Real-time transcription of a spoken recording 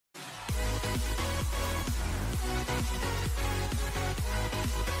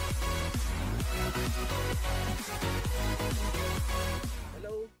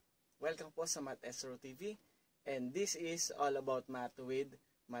Hello! Welcome po sa MATHestro TV, and this is all about math with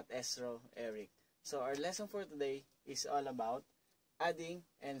MATHestro Eric. So our lesson for today is all about adding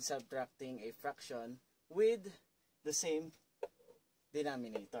and subtracting a fraction with the same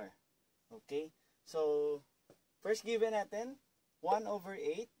denominator. Okay? So first given natin 1 over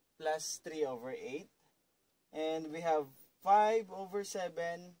 8 plus 3 over 8, and we have 5 over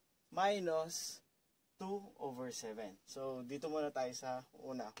 7 minus 2 over 7. So, dito muna tayo sa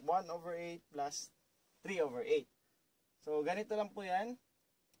una. 1 over 8 plus 3 over 8. So, ganito lang po yan.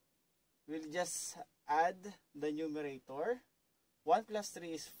 We'll just add the numerator. 1 plus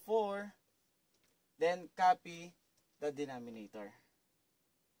 3 is 4. Then, copy the denominator.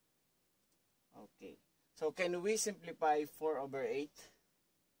 Okay. So, can we simplify 4 over 8?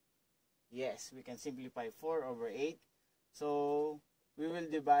 Yes, we can simplify 4 over 8. So, we will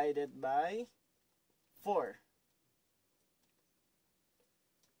divide it by 4.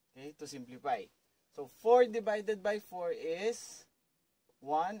 Okay, to simplify. So, 4 divided by 4 is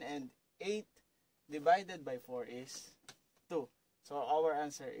 1, and 8 divided by 4 is 2. So, our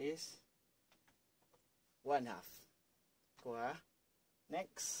answer is 1/2. Kuha.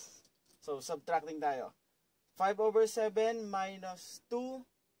 Next. So, subtracting tayo. 5 over 7 minus 2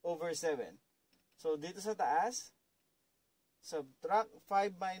 over 7. So, dito sa taas, subtract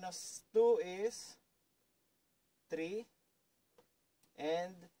 5 minus 2 is 3,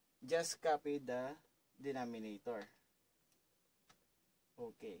 and just copy the denominator.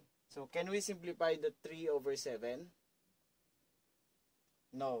 Okay. So, can we simplify the 3 over 7?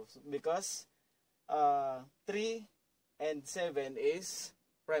 No, because 3 and 7 is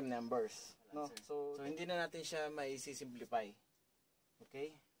prime numbers. No? So hindi na natin siya mai-simplify.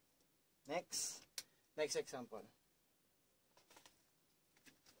 Okay? Next example.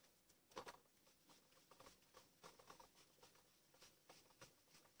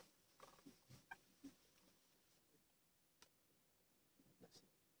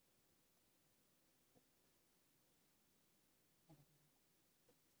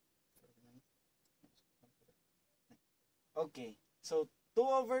 Okay, so 2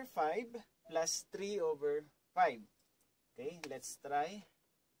 over 5 plus 3 over 5. Okay, let's try.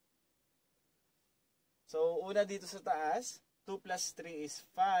 So, una dito sa taas, 2 plus 3 is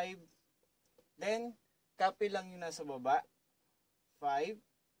 5. Then, copy lang yung nasa baba, 5.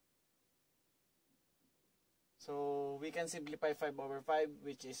 So, we can simplify 5 over 5,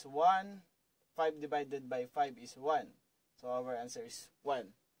 which is 1. 5 divided by 5 is 1. So, our answer is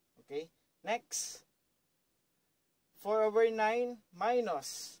 1. Okay, next. 4 over 9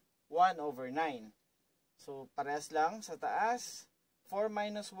 minus 1 over 9. So, parehas lang sa taas. 4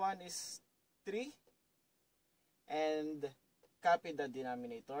 minus 1 is 3. And copy the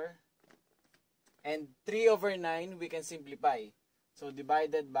denominator. And 3 over 9 we can simplify. So,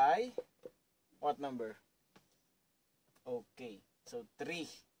 divided by what number? Okay. So, 3.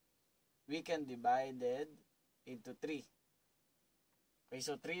 We can divide it into 3. Okay,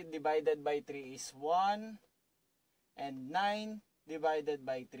 so 3 divided by 3 is 1. And 9 divided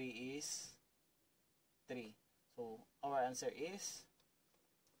by 3 is 3. So, our answer is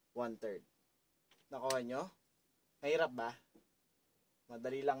 1/3. Nakuha nyo? Mahirap ba?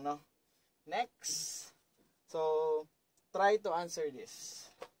 Madali lang, no? Next. So, try to answer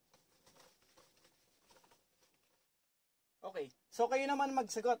this. Okay. So, kayo naman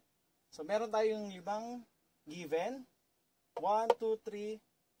magsagot. So, meron tayong 5 given. 1, 2, 3,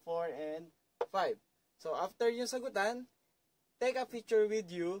 4, and 5. So, after yung sagutan, take a picture with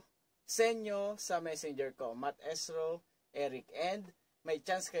you, send nyo sa messenger ko, MATHestro Eric, and may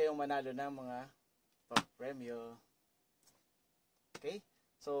chance kayong manalo ng mga pag-premyo. Okay?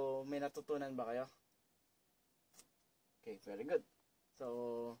 So, may natutunan ba kayo? Okay, very good.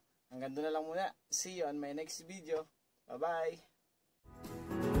 So, hanggang doon na lang muna. See you on my next video. Bye-bye!